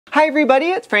Hi everybody,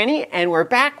 it's Franny, and we're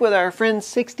back with our friend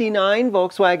 69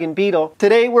 Volkswagen Beetle.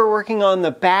 Today we're working on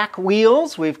the back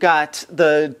wheels. We've got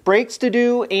the brakes to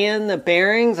do and the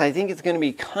bearings. I think it's going to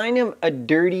be kind of a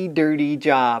dirty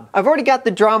job. I've already got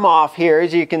the drum off here,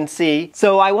 as you can see.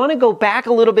 So I want to go back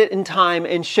a little bit in time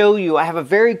and show you. I have a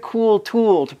very cool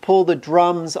tool to pull the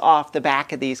drums off the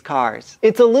back of these cars.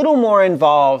 It's a little more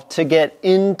involved to get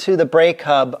into the brake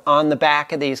hub on the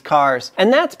back of these cars.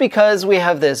 And that's because we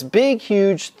have this big,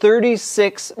 huge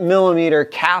 36 millimeter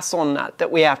castle nut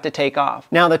that we have to take off.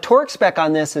 Now the torque spec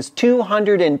on this is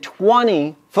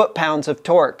 220 foot-pounds of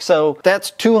torque. So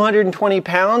that's 220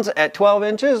 pounds at 12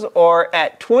 inches, or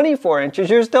at 24 inches,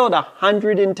 you're still at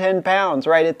 110 pounds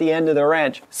right at the end of the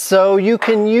wrench. So you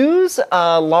can use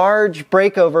a large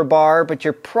breakover bar, but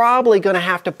you're probably gonna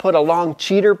have to put a long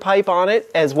cheater pipe on it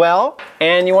as well.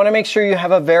 And you wanna make sure you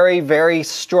have a very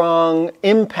strong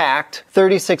impact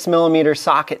 36 millimeter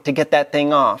socket to get that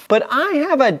thing off. But I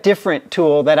have a different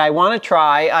tool that I wanna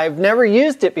try. I've never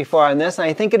used it before on this, and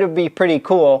I think it would be pretty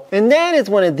cool. And that is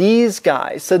one of these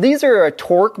guys. So these are a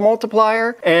torque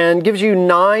multiplier and gives you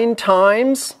 9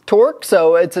 times torque.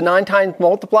 So it's a 9 times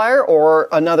multiplier, or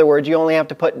in other words, you only have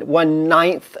to put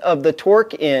 1/9 of the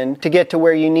torque in to get to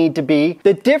where you need to be.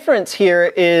 The difference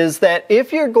here is that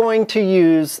if you're going to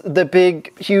use the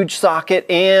big, huge socket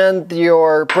and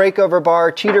your breakover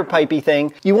bar cheater pipey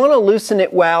thing, you want to loosen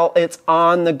it while it's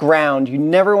on the ground. You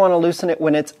never want to loosen it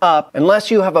when it's up,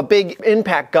 unless you have a big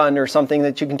impact gun or something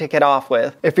that you can take it off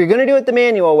with. If you're going to do it the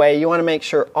manual way, you want to make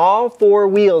sure all 4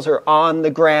 wheels are on the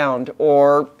ground,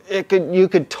 or you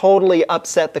could totally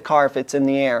upset the car if it's in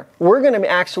the air. We're going to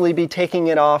actually be taking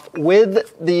it off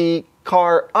with the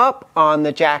car up on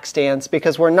the jack stands,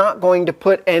 because we're not going to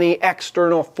put any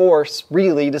external force,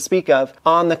 really, to speak of,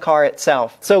 on the car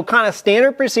itself. So kind of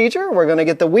standard procedure, we're going to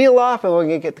get the wheel off and we're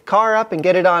going to get the car up and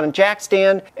get it on a jack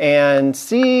stand and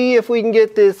see if we can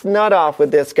get this nut off with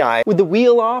this guy. With the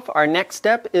wheel off, our next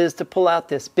step is to pull out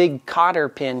this big cotter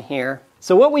pin here.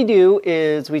 So what we do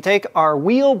is we take our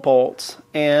wheel bolts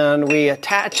and we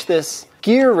attach this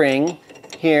gear ring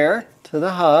here to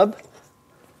the hub.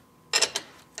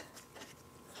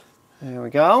 There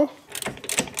we go.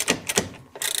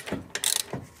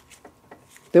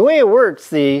 The way it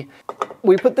works, we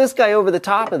put this guy over the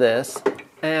top of this,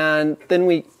 and then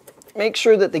we make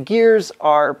sure that the gears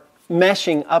are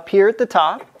meshing up here at the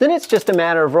top. Then it's just a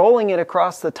matter of rolling it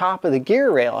across the top of the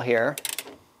gear rail here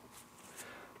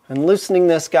and loosening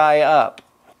this guy up.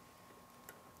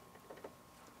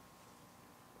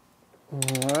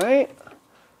 All right.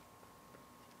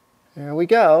 There we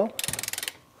go.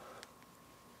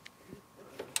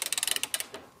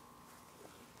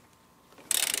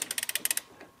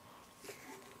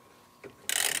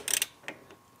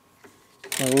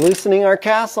 We're loosening our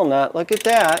castle nut. Look at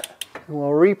that. We'll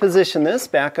reposition this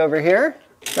back over here.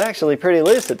 It's actually pretty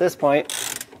loose at this point.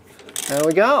 There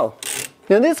we go.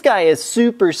 Now this guy is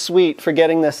super sweet for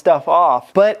getting this stuff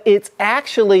off, but it's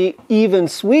actually even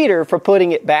sweeter for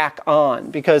putting it back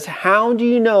on, because how do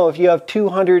you know if you have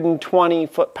 220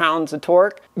 foot-pounds of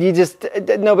torque? You just,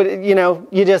 nobody,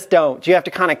 you just don't. You have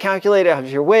to kind of calculate it.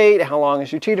 How's your weight? How long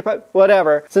is your cheater pipe?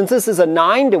 Whatever. Since this is a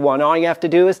 9-to-1, all you have to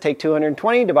do is take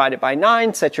 220, divide it by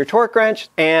 9, set your torque wrench,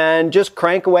 and just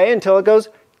crank away until it goes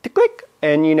click.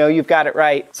 And you've got it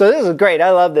right. So this is great. I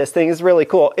love this thing. It's really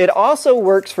cool. It also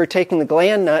works for taking the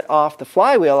gland nut off the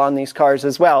flywheel on these cars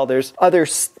as well. There's other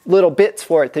little bits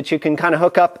for it that you can kind of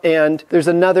hook up, and there's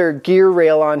another gear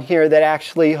rail on here that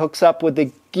actually hooks up with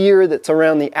the gear that's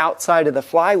around the outside of the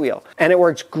flywheel, and it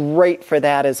works great for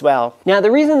that as well. Now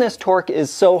the reason this torque is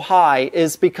so high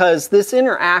is because this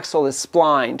inner axle is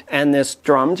splined, and this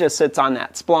drum just sits on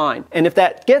that spline. And if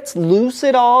that gets loose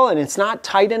at all and it's not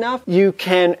tight enough, you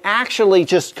can actually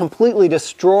just completely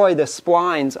destroy the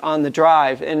splines on the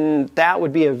drive, and that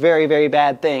would be a very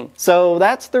bad thing. So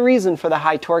that's the reason for the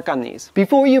high torque on these.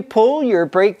 Before you pull your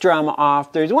brake drum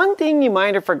off, there's one thing you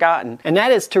might have forgotten, and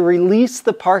that is to release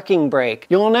the parking brake.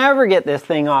 You'll never get this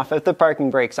thing off if the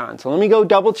parking brake's on. So let me go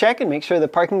double check and make sure the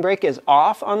parking brake is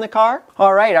off on the car.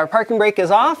 All right, our parking brake is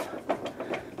off.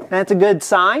 That's a good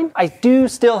sign. I do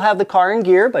still have the car in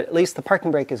gear, but at least the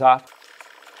parking brake is off.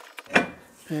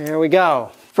 There we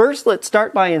go. First, let's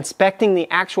start by inspecting the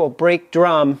actual brake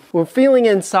drum. We're feeling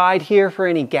inside here for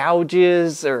any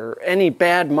gouges or any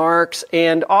bad marks,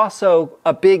 and also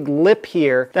a big lip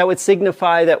here that would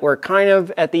signify that we're kind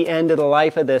of at the end of the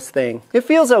life of this thing. It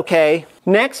feels okay.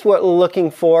 Next, what we're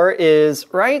looking for is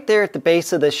right there at the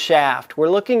base of the shaft. We're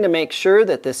looking to make sure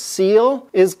that the seal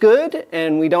is good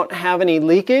and we don't have any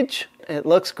leakage. It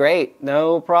looks great.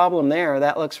 No problem there.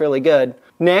 That looks really good.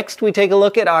 Next, we take a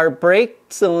look at our brake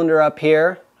cylinder up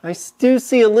here. I do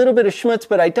see a little bit of schmutz,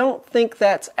 but I don't think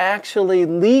that's actually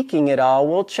leaking at all.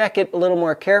 We'll check it a little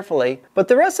more carefully. But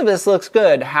the rest of this looks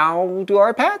good. How do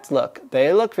our pads look?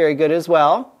 They look very good as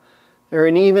well. They're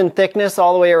an even thickness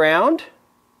all the way around.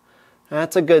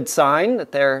 That's a good sign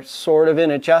that they're sort of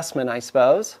in adjustment, I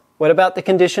suppose. What about the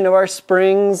condition of our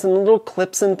springs and little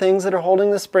clips and things that are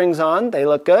holding the springs on? They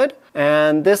look good.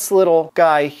 And this little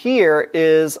guy here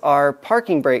is our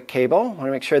parking brake cable. I want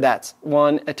to make sure that's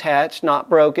one attached, not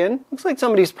broken. Looks like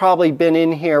somebody's probably been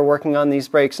in here working on these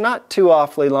brakes not too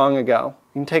awfully long ago.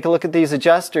 You can take a look at these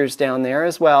adjusters down there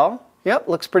as well. Yep,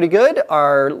 looks pretty good.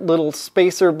 Our little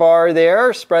spacer bar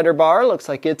there, spreader bar, looks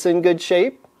like it's in good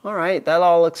shape. All right, that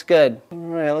all looks good. All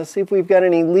right, let's see if we've got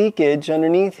any leakage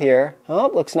underneath here. Oh,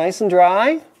 it looks nice and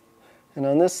dry. And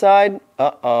on this side,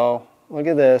 uh-oh, look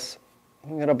at this.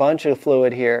 We've got a bunch of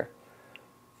fluid here.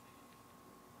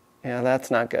 Yeah, that's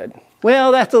not good.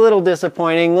 Well, that's a little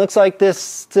disappointing. Looks like this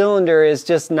cylinder is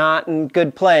just not in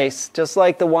good place. Just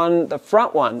like the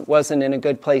front one wasn't in a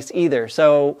good place either.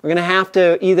 So we're gonna have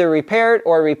to either repair it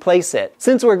or replace it.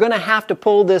 Since we're gonna have to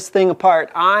pull this thing apart,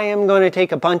 I am gonna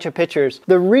take a bunch of pictures.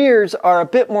 The rears are a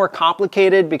bit more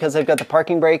complicated because they've got the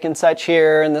parking brake and such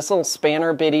here and this little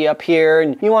spanner bitty up here.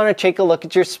 And you wanna take a look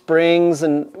at your springs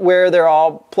and where they're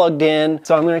all plugged in.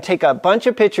 So I'm gonna take a bunch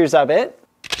of pictures of it.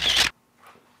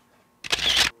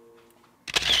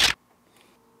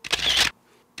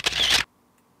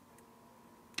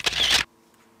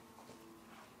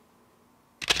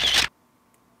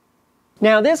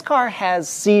 Now this car has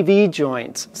CV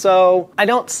joints, so I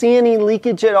don't see any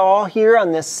leakage at all here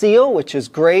on this seal, which is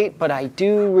great, but I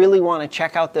do really want to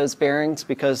check out those bearings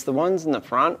because the ones in the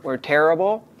front were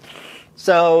terrible.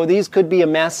 So these could be a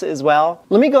mess as well.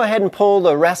 Let me go ahead and pull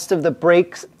the rest of the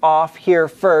brakes off here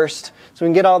first so we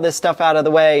can get all this stuff out of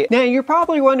the way. Now you're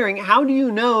probably wondering, how do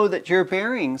you know that your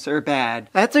bearings are bad?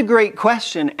 That's a great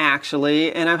question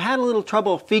actually, and I've had a little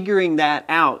trouble figuring that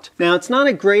out. Now it's not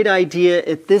a great idea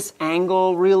at this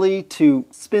angle really to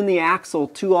spin the axle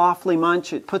too awfully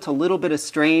much. It puts a little bit of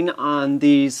strain on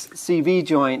these CV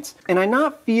joints, and I'm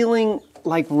not feeling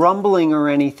like rumbling or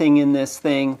anything in this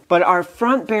thing, but our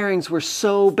front bearings were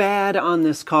so bad on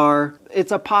this car,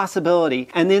 it's a possibility.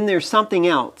 And then there's something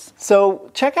else.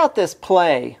 So check out this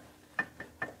play.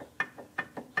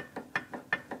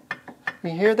 You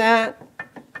hear that?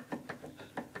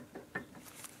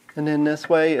 And then this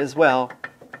way as well.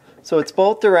 So it's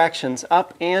both directions,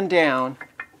 up and down.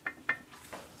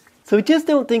 So I just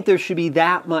don't think there should be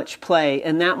that much play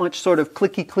and that much sort of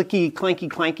clicky, clicky, clanky,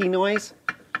 clanky noise.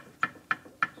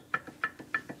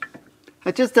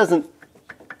 It just doesn't,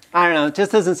 I don't know, it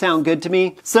just doesn't sound good to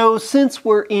me. So since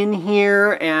we're in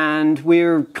here and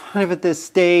we're kind of at this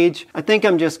stage, I think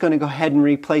I'm just going to go ahead and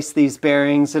replace these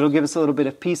bearings. It'll give us a little bit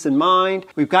of peace of mind.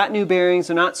 We've got new bearings.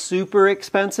 They're not super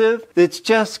expensive. It's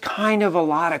just kind of a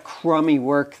lot of crummy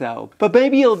work though. But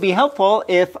maybe it'll be helpful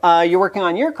if you're working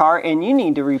on your car and you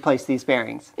need to replace these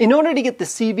bearings. In order to get the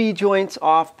CV joints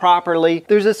off properly,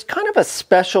 there's this kind of a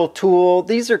special tool.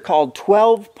 These are called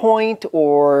 12-point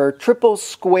or triple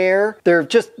square.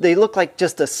 They look like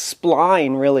just a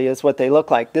spline really is what they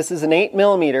look like. This is an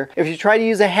 8mm. If you try to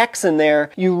use a hex in there,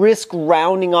 you risk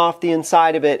rounding off the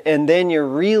inside of it and then you're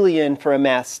really in for a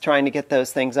mess trying to get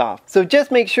those things off. So just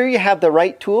make sure you have the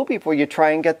right tool before you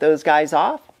try and get those guys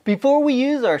off. Before we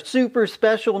use our super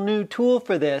special new tool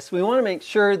for this, we want to make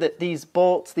sure that these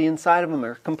bolts, the inside of them,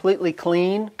 are completely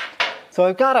clean. So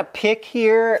I've got a pick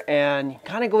here and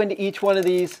kind of go into each one of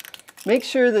these. Make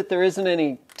sure that there isn't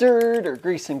any dirt or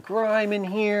grease and grime in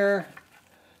here.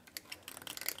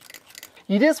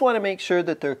 You just want to make sure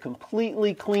that they're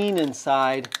completely clean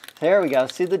inside. There we go.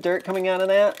 See the dirt coming out of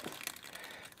that?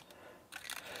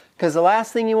 Because the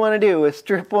last thing you want to do is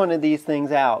strip one of these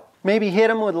things out. Maybe hit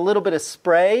them with a little bit of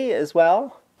spray as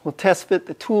well. We'll test fit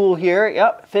the tool here.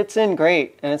 Yep, fits in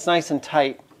great and it's nice and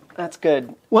tight. That's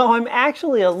good. Well, I'm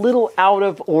actually a little out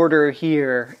of order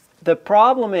here. The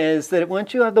problem is that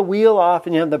once you have the wheel off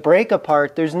and you have the brake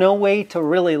apart, there's no way to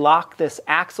really lock this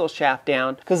axle shaft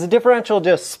down because the differential will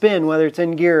just spin whether it's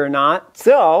in gear or not.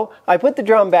 So I put the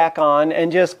drum back on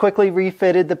and just quickly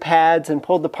refitted the pads and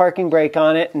pulled the parking brake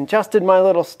on it and adjusted my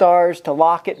little stars to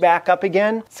lock it back up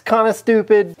again. It's kind of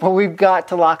stupid, but we've got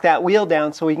to lock that wheel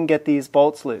down so we can get these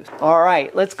bolts loose. All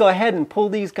right, let's go ahead and pull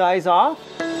these guys off.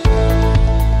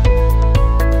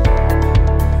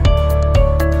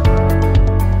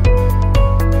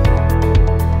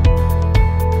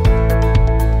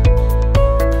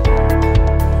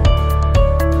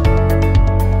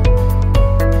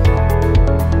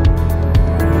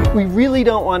 We really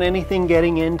don't want anything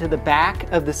getting into the back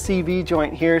of the CV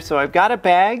joint here. So I've got a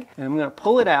bag and I'm gonna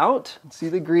pull it out. See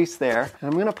the grease there.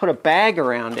 And I'm gonna put a bag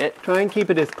around it. Try and keep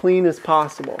it as clean as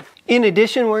possible. In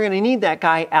addition, we're gonna need that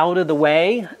guy out of the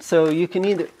way. So you can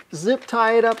either zip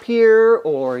tie it up here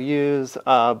or use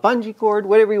a bungee cord,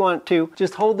 whatever you want to.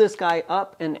 Just hold this guy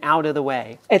up and out of the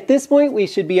way. At this point, we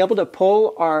should be able to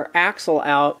pull our axle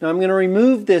out. Now I'm gonna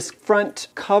remove this front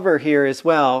cover here as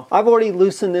well. I've already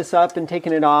loosened this up and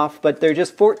taken it off, but they're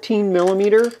just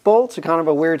 14mm bolts, are kind of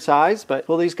a weird size, but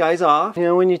pull these guys off. You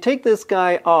know, when you take this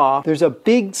guy off, there's a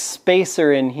big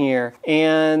spacer in here,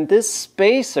 and this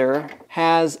spacer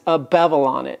has a bevel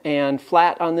on it, and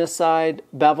flat on this side,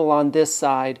 bevel on this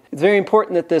side. It's very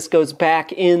important that this goes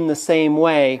back in the same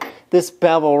way. This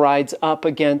bevel rides up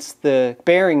against the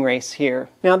bearing race here.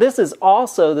 Now this is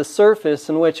also the surface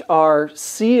in which our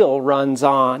seal runs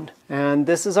on. And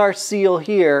this is our seal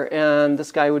here, and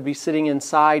this guy would be sitting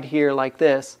inside here like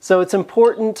this. So it's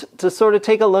important to sort of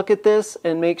take a look at this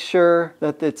and make sure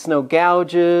that it's no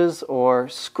gouges or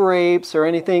scrapes or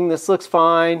anything. This looks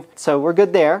fine, so we're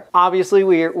good there. Obviously,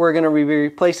 we're gonna be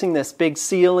replacing this big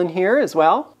seal in here as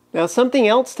well. Now, something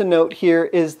else to note here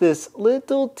is this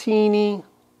little teeny,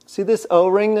 see this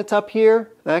O-ring that's up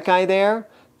here? That guy there?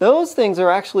 Those things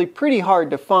are actually pretty hard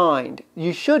to find.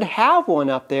 You should have one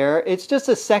up there. It's just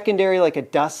a secondary, like a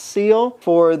dust seal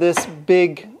for this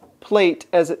big plate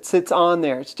as it sits on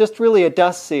there. It's just really a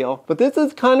dust seal. But this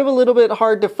is kind of a little bit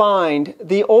hard to find.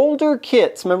 The older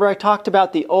kits, remember I talked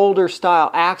about the older style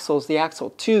axles, the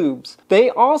axle tubes, they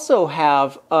also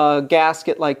have a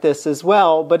gasket like this as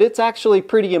well, but it's actually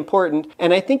pretty important,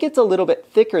 and I think it's a little bit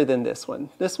thicker than this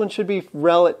one. This one should be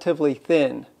relatively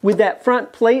thin. With that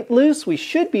front plate loose, we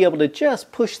should be able to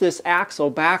just push this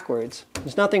axle backwards.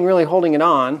 There's nothing really holding it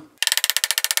on.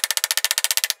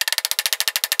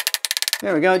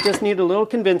 There we go, it just needed a little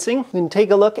convincing. We can take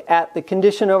a look at the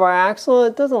condition of our axle.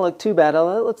 It doesn't look too bad. It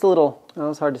looks a little, oh,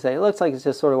 it's hard to say. It looks like it's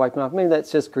just sort of wiping off. Maybe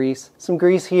that's just grease. Some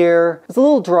grease here. It's a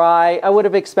little dry. I would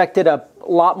have expected a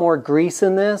lot more grease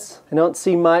in this. I don't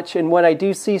see much, and what I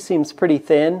do see seems pretty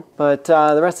thin, but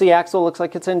the rest of the axle looks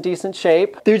like it's in decent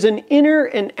shape. There's an inner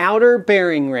and outer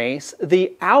bearing race.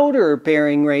 The outer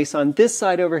bearing race on this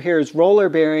side over here is roller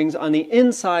bearings. On the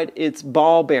inside, it's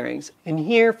ball bearings. And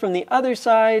here from the other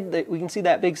side, we can see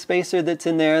that big spacer that's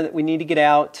in there that we need to get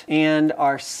out, and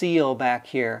our seal back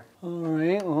here. All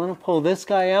right, we want to pull this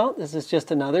guy out. This is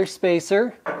just another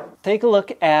spacer. Take a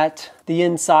look at the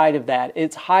inside of that.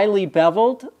 It's highly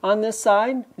beveled on this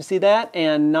side. You see that?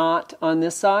 And not on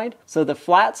this side. So the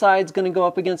flat side's going to go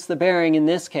up against the bearing in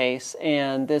this case,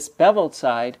 and this beveled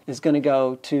side is going to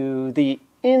go to the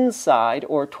inside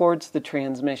or towards the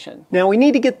transmission. Now we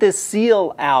need to get this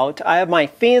seal out. I have my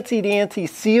fancy dancy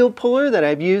seal puller that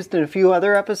I've used in a few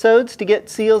other episodes to get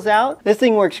seals out. This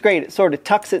thing works great. It sort of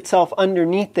tucks itself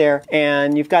underneath there,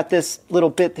 and you've got this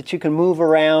little bit that you can move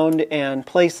around and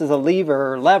place as a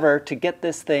lever or lever to get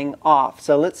this thing off.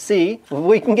 So let's see if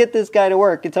we can get this guy to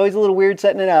work. It's always a little weird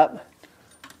setting it up.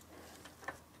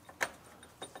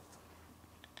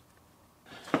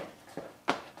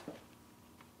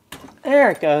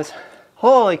 There it goes.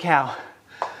 Holy cow.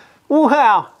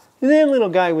 Wow. That little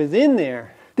guy was in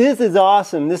there. This is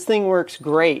awesome. This thing works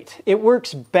great. It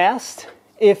works best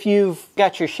if you've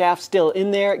got your shaft still in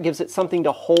there. It gives it something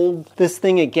to hold this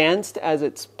thing against as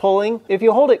it's pulling. If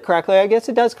you hold it correctly, I guess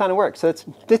it does kind of work. So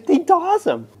this thing's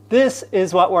awesome. This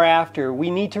is what we're after.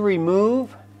 We need to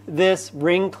remove this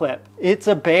ring clip. It's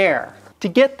a bear. To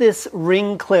get this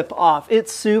ring clip off,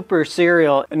 it's super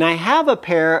serial. And I have a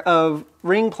pair of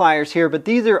ring pliers here, but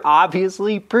these are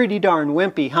obviously pretty darn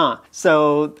wimpy, huh?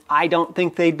 So I don't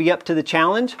think they'd be up to the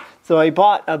challenge. So I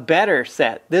bought a better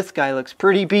set. This guy looks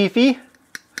pretty beefy.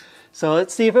 So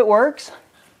let's see if it works.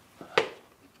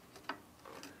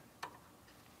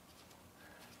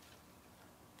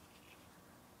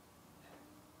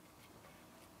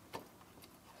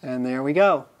 And there we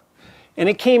go. And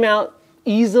it came out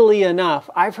easily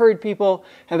enough. I've heard people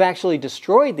have actually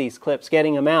destroyed these clips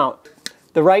getting them out.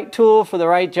 The right tool for the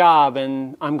right job,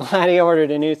 and I'm glad I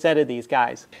ordered a new set of these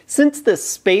guys. Since the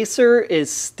spacer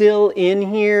is still in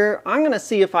here, I'm gonna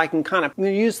see if I can I'm gonna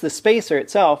use the spacer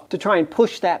itself to try and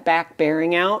push that back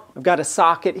bearing out. I've got a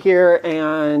socket here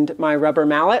and my rubber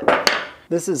mallet.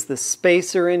 This is the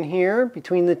spacer in here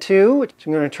between the two, which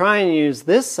I'm gonna try and use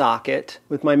this socket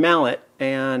with my mallet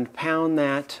and pound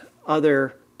that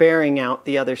other bearing out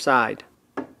the other side.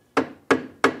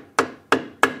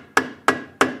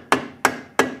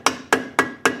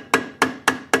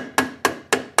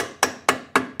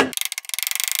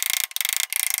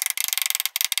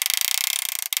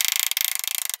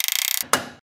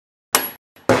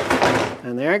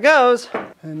 And there it goes.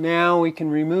 And now we can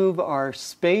remove our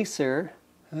spacer.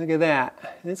 Look at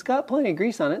that. It's got plenty of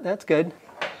grease on it. That's good.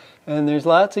 And there's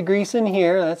lots of grease in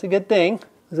here. That's a good thing.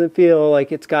 Doesn't feel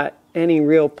like it's got any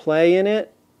real play in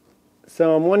it.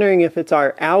 So I'm wondering if it's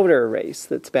our outer race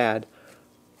that's bad.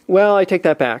 Well, I take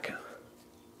that back.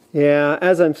 Yeah,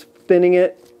 as I'm spinning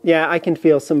it, yeah, I can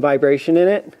feel some vibration in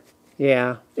it.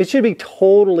 Yeah, it should be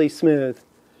totally smooth.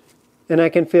 And I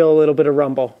can feel a little bit of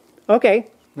rumble. Okay,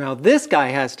 now this guy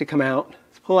has to come out.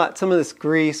 Let's pull out some of this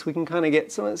grease. We can kind of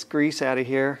get some of this grease out of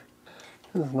here.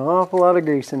 There's an awful lot of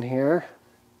grease in here.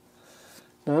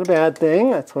 Not a bad thing,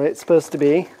 that's what it's supposed to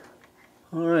be.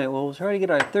 All right, well, we'll try to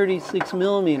get our 36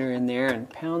 millimeter in there and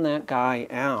pound that guy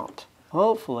out.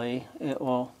 Hopefully, it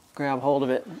will grab hold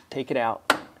of it and take it out.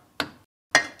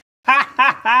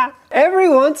 Every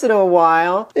once in a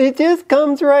while, it just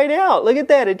comes right out. Look at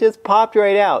that, it just popped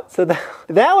right out. So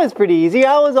that was pretty easy.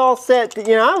 I was all set,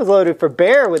 you know, I was loaded for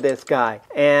bear with this guy.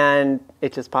 And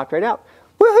it just popped right out.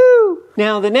 Woohoo!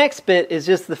 Now the next bit is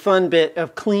just the fun bit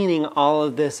of cleaning all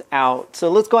of this out. So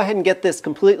let's go ahead and get this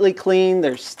completely clean.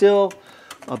 There's still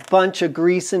a bunch of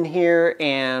grease in here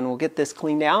and we'll get this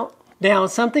cleaned out. Now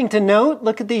something to note,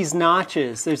 look at these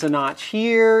notches. There's a notch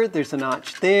here, there's a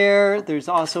notch there, there's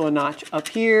also a notch up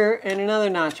here and another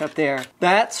notch up there.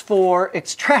 That's for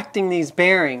extracting these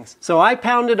bearings. So I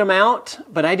pounded them out,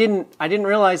 but I didn't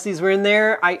realize these were in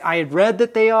there. I had read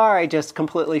that they are, I just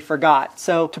completely forgot.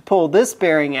 So to pull this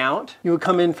bearing out, you would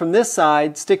come in from this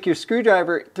side, stick your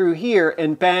screwdriver through here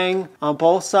and bang on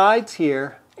both sides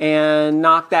here and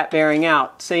knock that bearing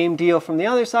out. Same deal from the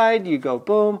other side, you go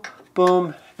boom,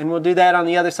 boom, and we'll do that on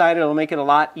the other side. It'll make it a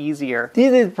lot easier.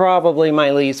 This is probably my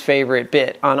least favorite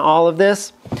bit on all of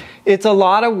this. It's a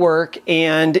lot of work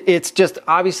and it's just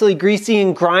obviously greasy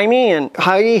and grimy, and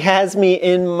Heidi has me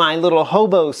in my little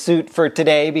hobo suit for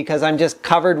today because I'm just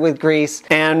covered with grease,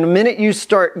 and the minute you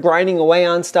start grinding away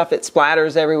on stuff, it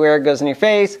splatters everywhere, it goes in your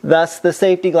face. Thus the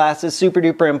safety glass is super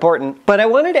duper important. But I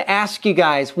wanted to ask you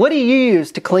guys, what do you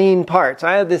use to clean parts?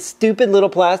 I have this stupid little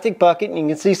plastic bucket and you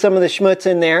can see some of the schmutz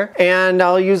in there, and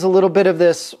I'll use a little bit of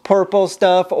this purple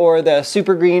stuff or the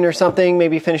super green or something,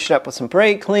 maybe finish it up with some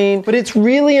brake clean. But it's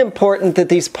really important that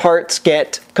these parts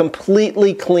get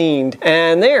completely cleaned,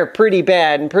 and they're pretty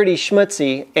bad and pretty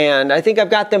schmutzy, and I think I've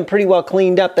got them pretty well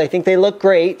cleaned up. I think they look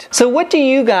great. So what do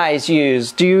you guys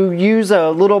use? Do you use a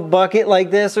little bucket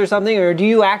like this or something, or do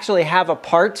you actually have a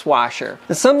parts washer?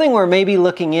 It's something we're maybe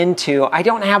looking into. I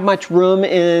don't have much room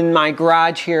in my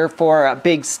garage here for a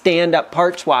big stand-up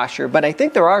parts washer, but I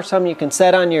think there are some you can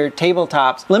set on your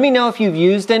tabletops. Let me know if you've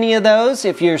used any of those,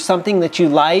 if you're something that you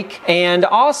like, and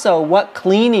also what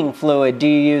cleaning fluid do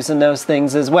you use in those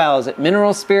things as well? Is it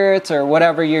mineral spirits or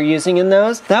whatever you're using in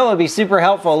those? That would be super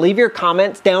helpful. Leave your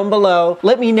comments down below.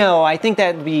 Let me know. I think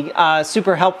that would be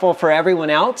super helpful for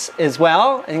everyone else as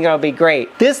well. I think that would be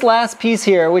great. This last piece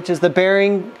here, which is the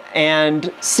bearing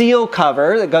and seal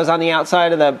cover that goes on the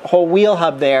outside of the whole wheel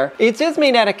hub there, it's just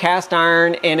made out of cast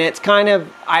iron, and it's kind of,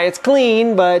 it's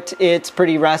clean, but it's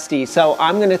pretty rusty. So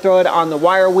I'm going to throw it on the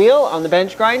wire wheel on the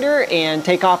bench grinder and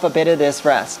take off a bit of this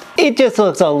rust. It just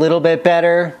looks a little bit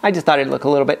better. I just thought it'd look a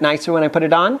little bit nicer when I put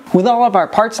it on. With all of our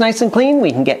parts nice and clean,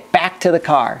 we can get back to the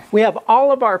car. We have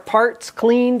all of our parts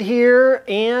cleaned here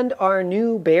and our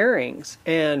new bearings,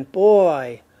 and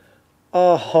boy,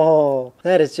 oh,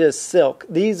 that is just silk.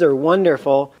 These are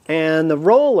wonderful. And the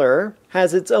roller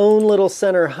has its own little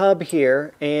center hub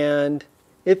here, and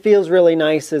it feels really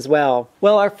nice as well.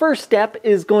 Well, our first step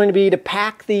is going to be to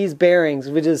pack these bearings,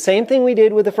 which is the same thing we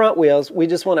did with the front wheels. We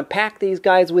just want to pack these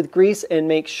guys with grease and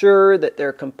make sure that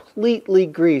they're completely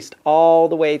greased all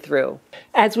the way through.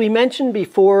 As we mentioned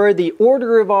before, the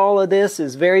order of all of this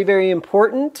is very, very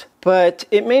important, but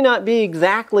it may not be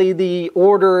exactly the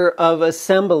order of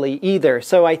assembly either.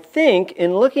 So I think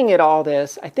in looking at all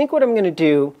this, I think what I'm going to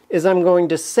do is I'm going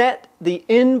to set the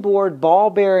inboard ball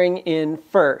bearing in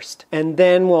first, and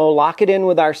then we'll lock it in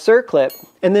with our circlip.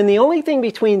 And then the only thing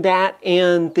between that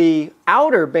and the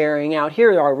outer bearing out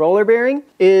here, our roller bearing,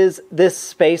 is this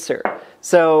spacer.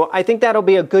 So I think that'll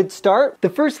be a good start. The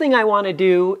first thing I want to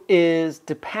do is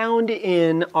to pound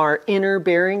in our inner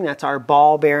bearing. That's our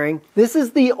ball bearing. This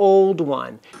is the old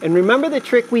one. And remember the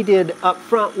trick we did up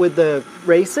front with the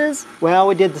races? Well,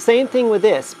 we did the same thing with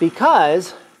this,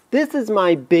 because this is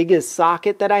my biggest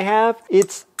socket that I have.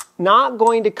 It's not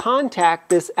going to contact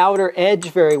this outer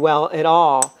edge very well at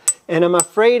all. And I'm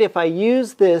afraid if I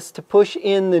use this to push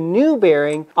in the new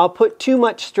bearing, I'll put too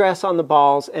much stress on the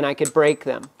balls and I could break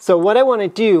them. So what I want to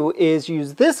do is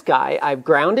use this guy. I've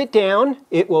ground it down.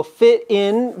 It will fit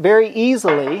in very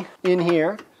easily in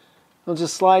here. It'll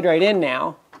just slide right in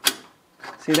now.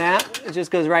 See that? It just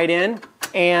goes right in.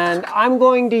 And I'm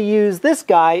going to use this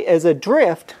guy as a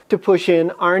drift to push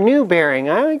in our new bearing.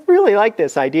 I really like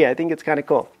this idea. I think it's kind of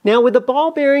cool. Now with the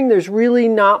ball bearing, there's really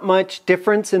not much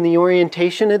difference in the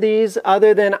orientation of these,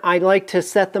 other than I like to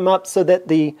set them up so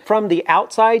that from the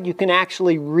outside you can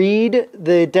actually read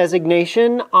the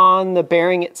designation on the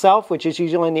bearing itself, which is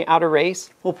usually in the outer race.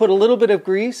 We'll put a little bit of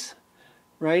grease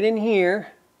right in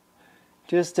here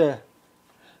just to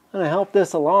kind of help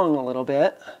this along a little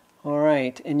bit. All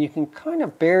right, and you can kind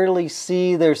of barely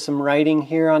see there's some writing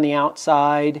here on the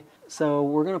outside. So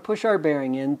we're going to push our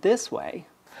bearing in this way.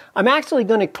 I'm actually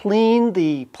going to clean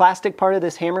the plastic part of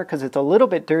this hammer because it's a little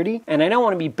bit dirty, and I don't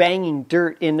want to be banging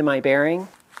dirt into my bearing.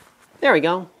 There we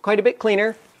go, quite a bit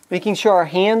cleaner. Making sure our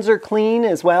hands are clean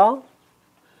as well.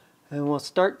 And we'll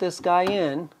start this guy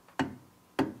in.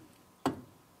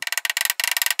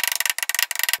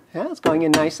 Yeah, it's going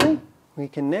in nicely. We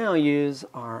can now use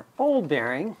our old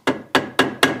bearing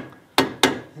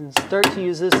and start to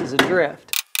use this as a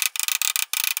drift.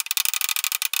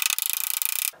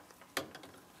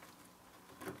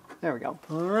 There we go.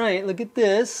 All right, look at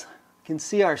this. You can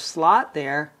see our slot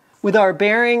there. With our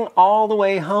bearing all the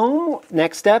way home,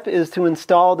 next step is to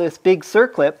install this big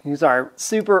circlip. Use our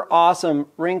super awesome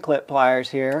ring clip pliers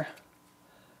here.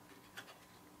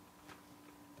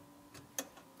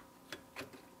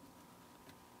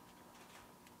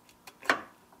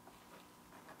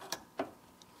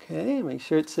 Okay, make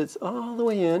sure it sits all the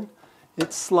way in.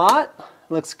 Its slot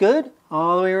looks good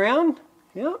all the way around.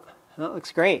 Yep, that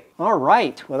looks great. All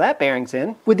right, well that bearing's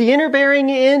in. With the inner bearing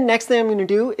in, next thing I'm going to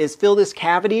do is fill this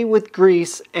cavity with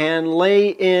grease and lay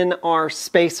in our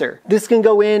spacer. This can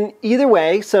go in either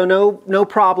way, so no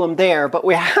problem there, but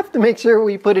we have to make sure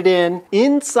we put it in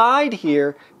inside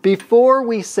here before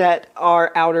we set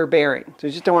our outer bearing. So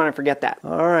you just don't want to forget that.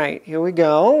 All right, here we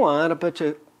go. I'll add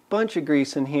a bunch of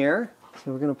grease in here.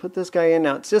 So we're going to put this guy in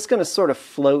now. It's just going to sort of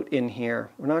float in here.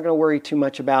 We're not going to worry too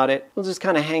much about it. We'll just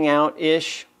kind of hang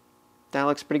out-ish. That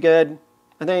looks pretty good,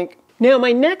 I think. Now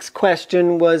my next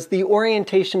question was the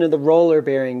orientation of the roller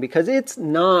bearing, because it's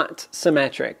not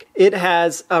symmetric. It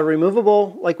has a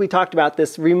removable, like we talked about,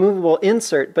 this removable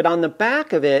insert, but on the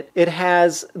back of it, it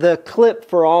has the clip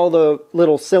for all the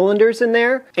little cylinders in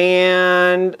there.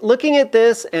 And looking at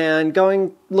this and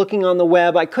looking on the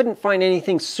web, I couldn't find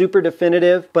anything super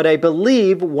definitive, but I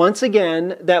believe, once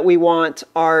again, that we want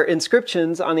our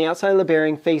inscriptions on the outside of the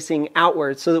bearing facing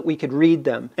outwards so that we could read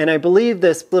them. And I believe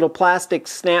this little plastic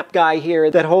snap guy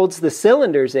here that holds the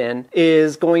cylinders in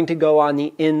is going to go on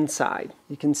the inside.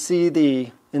 You can see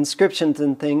the inscriptions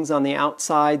and things on the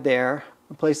outside there.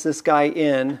 I'll place this guy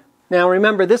in. Now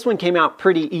remember, this one came out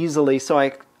pretty easily, so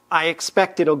I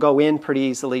expect it'll go in pretty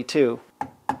easily too.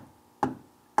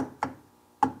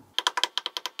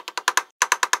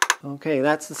 Okay,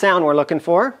 that's the sound we're looking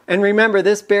for. And remember,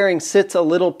 this bearing sits a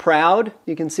little proud.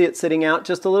 You can see it sitting out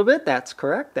just a little bit. That's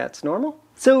correct, that's normal.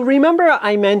 So remember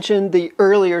I mentioned the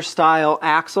earlier style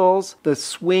axles, the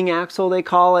swing axle they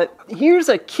call it. Here's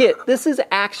a kit. This is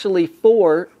actually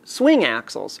for swing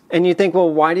axles. And you think,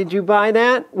 well, why did you buy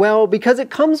that? Well, because it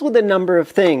comes with a number of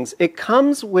things. It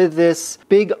comes with this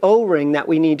big O-ring that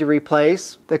we need to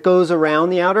replace that goes around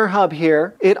the outer hub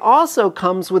here. It also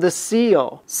comes with a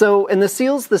seal. And the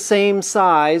seal's the same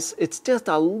size. It's just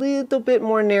a little bit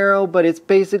more narrow, but it's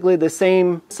basically the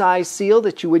same size seal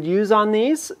that you would use on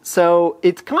these. So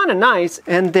it's kind of nice.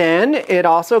 And then it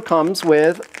also comes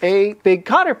with a big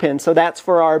cotter pin. So that's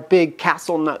for our big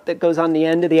castle nut that goes on the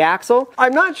end of the axle.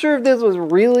 I'm not sure if this was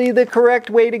really the correct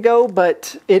way to go,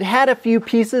 but it had a few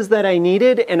pieces that I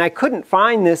needed and I couldn't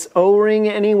find this O-ring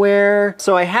anywhere.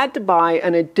 So I had to buy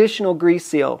an additional grease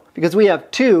seal because we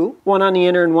have two, one on the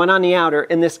inner and one on the outer,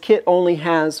 and this kit only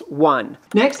has one.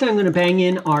 Next, I'm going to bang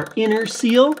in our inner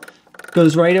seal.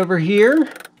 Goes right over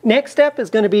here. Next step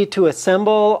is going to be to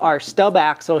assemble our stub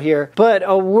axle here, but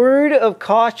a word of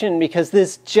caution because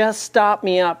this just stopped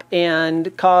me up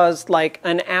and caused like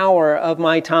an hour of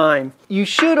my time. You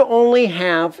should only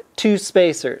have two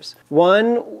spacers.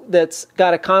 One that's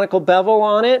got a conical bevel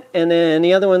on it, and then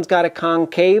the other one's got a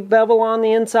concave bevel on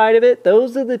the inside of it.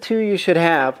 Those are the two you should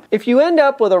have. If you end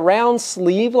up with a round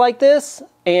sleeve like this,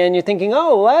 and you're thinking,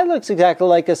 oh, well, that looks exactly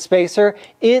like a spacer,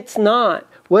 it's not.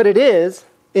 What it is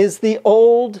the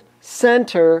old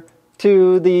center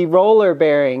to the roller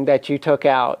bearing that you took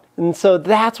out. And so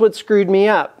that's what screwed me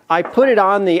up. I put it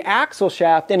on the axle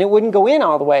shaft and it wouldn't go in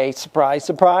all the way. Surprise,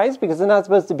 surprise, because it's not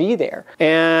supposed to be there.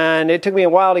 And it took me a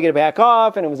while to get it back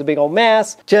off and it was a big old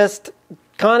mess. Just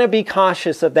kind of be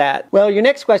cautious of that. Well, your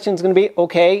next question is going to be,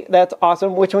 okay, that's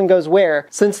awesome. Which one goes where?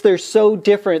 Since they're so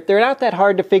different, they're not that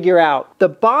hard to figure out. The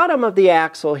bottom of the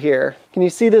axle here, can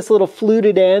you see this little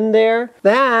fluted end there?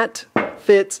 That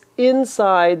fits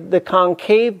inside the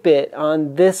concave bit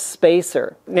on this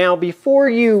spacer. Now, before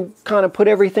you kind of put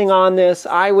everything on this,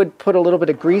 I would put a little bit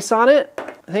of grease on it.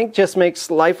 I think just makes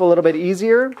life a little bit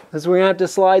easier because we're going to have to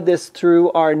slide this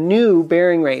through our new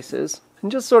bearing races.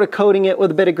 And just sort of coating it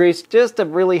with a bit of grease just to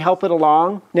really help it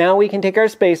along. Now we can take our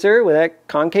spacer with that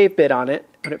concave bit on it,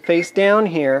 put it face down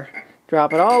here,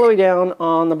 drop it all the way down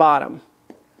on the bottom.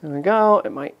 There we go.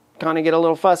 It might kind of get a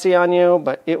little fussy on you,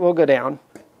 but it will go down.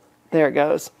 There it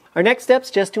goes. Our next step is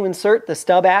just to insert the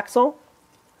stub axle.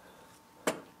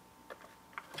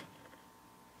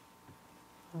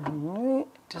 All right,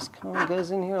 just kind of goes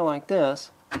in here like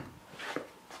this.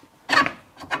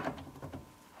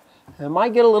 It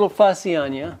might get a little fussy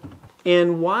on you.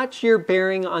 And watch your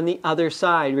bearing on the other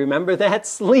side. Remember that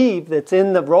sleeve that's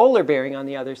in the roller bearing on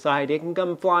the other side. It can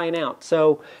come flying out.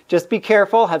 So just be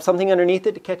careful. Have something underneath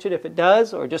it to catch it if it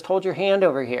does, or just hold your hand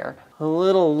over here. A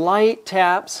little light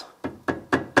taps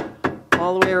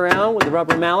all the way around with the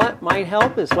rubber mallet might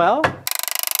help as well.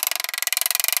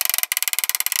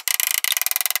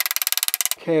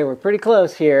 Okay, we're pretty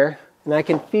close here. And I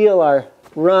can feel our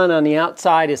run on the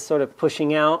outside is sort of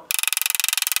pushing out.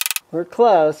 We're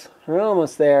close. We're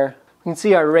almost there. You can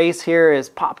see our race here is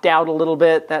popped out a little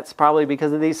bit. That's probably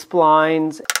because of these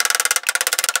splines.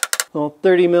 Little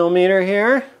 30 millimeter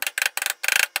here.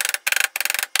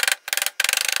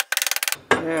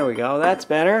 There we go. That's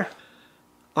better.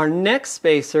 Our next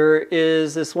spacer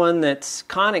is this one that's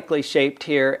conically shaped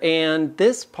here, and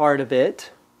this part of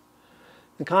it,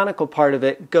 the conical part of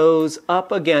it, goes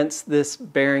up against this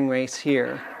bearing race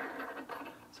here.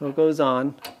 So it goes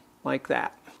on like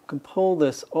that. Can pull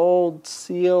this old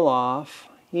seal off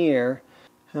here,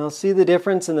 and I'll see the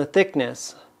difference in the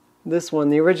thickness. This one,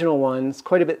 the original one, is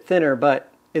quite a bit thinner,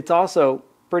 but it's also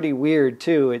pretty weird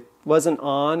too. It wasn't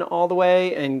on all the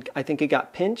way, and I think it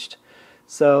got pinched,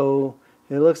 so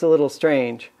it looks a little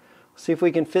strange. See if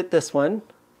we can fit this one.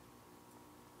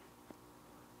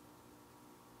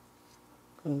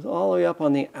 Goes all the way up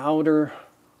on the outer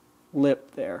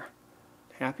lip there.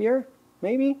 Happier,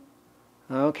 maybe?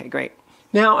 Okay, great.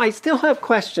 Now, I still have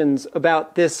questions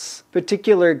about this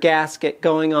particular gasket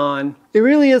going on. It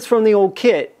really is from the old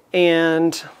kit,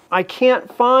 and I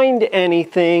can't find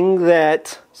anything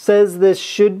that says this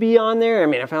should be on there. I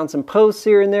mean, I found some posts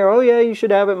here and there. Oh yeah, you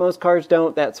should have it. Most cars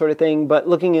don't, that sort of thing. But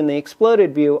looking in the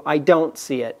exploded view, I don't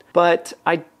see it. But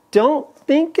I don't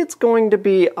think it's going to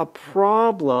be a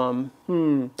problem. I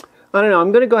don't know.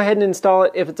 I'm going to go ahead and install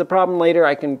it. If it's a problem later,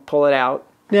 I can pull it out.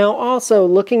 Now also,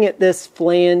 looking at this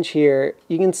flange here,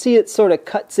 you can see it sort of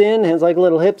cuts in, has like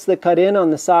little hips that cut in on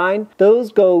the side.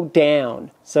 Those go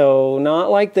down. So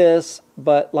not like this,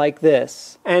 but like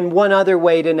this. And one other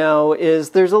way to know is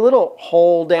there's a little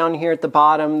hole down here at the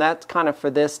bottom. That's kind of for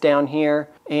this down here.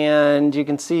 And you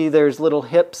can see there's little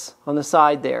hips on the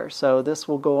side there. So this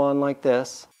will go on like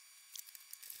this.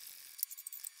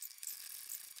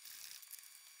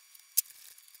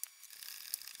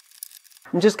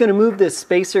 I'm just going to move this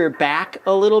spacer back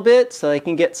a little bit so I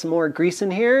can get some more grease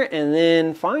in here, and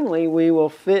then finally we will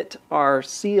fit our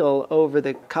seal over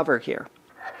the cover here.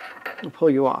 I'll pull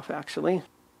you off actually.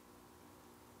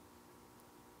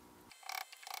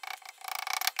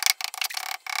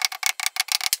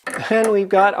 And we've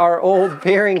got our old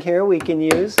bearing here we can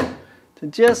use to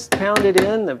just pound it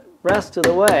in the rest of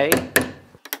the way.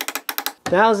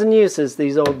 1,000 uses,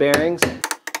 these old bearings.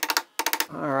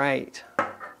 All right.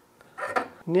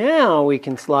 Now we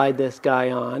can slide this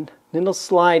guy on. It'll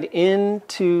slide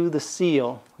into the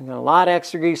seal. We've got a lot of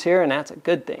extra grease here, and that's a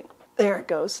good thing. There it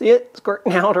goes. See it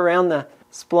squirting out around the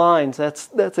splines.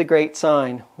 That's a great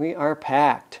sign. We are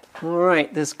packed. All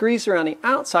right, this grease around the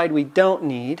outside we don't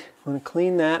need. I'm going to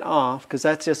clean that off because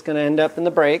that's just going to end up in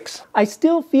the brakes. I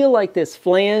still feel like this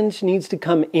flange needs to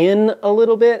come in a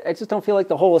little bit. I just don't feel like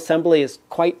the whole assembly is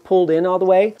quite pulled in all the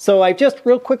way. So I just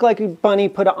real quick like a bunny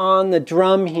put on the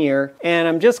drum here, and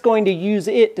I'm just going to use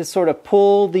it to sort of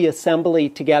pull the assembly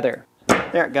together.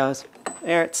 There it goes.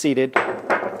 There it's seated.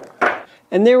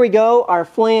 And there we go. Our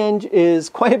flange is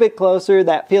quite a bit closer.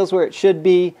 That feels where it should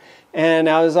be. And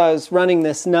as I was running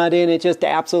this nut in, it just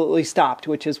absolutely stopped,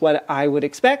 which is what I would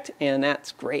expect, and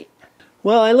that's great.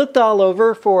 Well, I looked all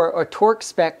over for a torque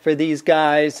spec for these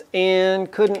guys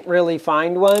and couldn't really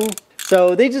find one.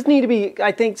 So they just need to be,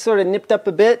 I think, sort of nipped up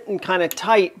a bit and kind of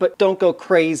tight, but don't go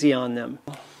crazy on them.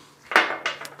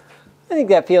 I think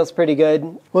that feels pretty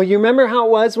good. Well, you remember how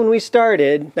it was when we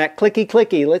started, that clicky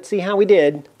clicky. Let's see how we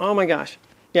did. Oh my gosh.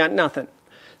 Yeah, nothing.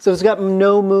 So it's got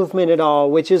no movement at all,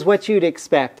 which is what you'd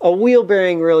expect. A wheel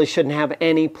bearing really shouldn't have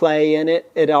any play in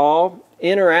it at all.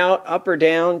 In or out, up or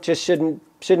down, just shouldn't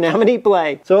have any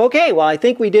play. So okay, well I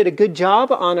think we did a good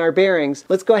job on our bearings.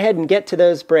 Let's go ahead and get to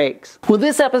those brakes. Well,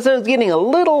 this episode's getting a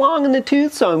little long in the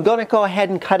tooth, so I'm gonna go ahead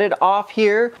and cut it off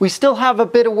here. We still have a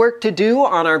bit of work to do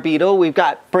on our Beetle. We've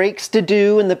got brakes to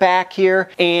do in the back here,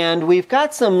 and we've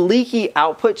got some leaky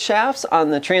output shafts on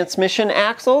the transmission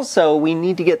axles, so we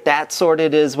need to get that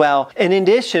sorted as well. In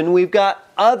addition, we've got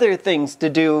other things to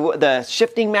do. The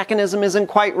shifting mechanism isn't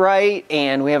quite right,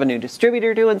 and we have a new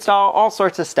distributor to install, all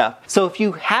sorts of stuff. So if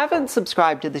you haven't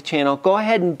subscribed to the channel, go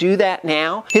ahead and do that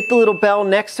now. Hit the little bell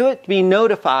next to it to be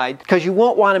notified, because you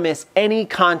won't want to miss any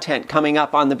content coming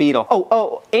up on the Beetle.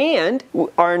 Oh, and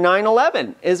our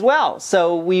 911 as well.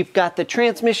 So we've got the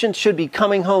transmission should be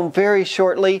coming home very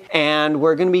shortly, and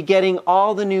we're going to be getting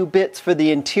all the new bits for the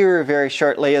interior very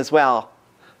shortly as well.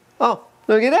 Oh,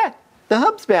 look at that. The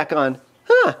hub's back on.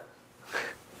 Huh.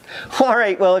 All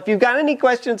right, well, if you've got any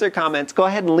questions or comments, go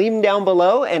ahead and leave them down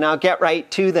below and I'll get right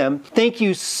to them. Thank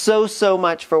you so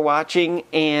much for watching,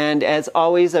 and as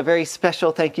always, a very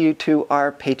special thank you to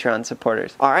our Patreon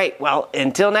supporters. All right, well,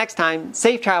 until next time,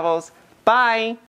 safe travels. Bye.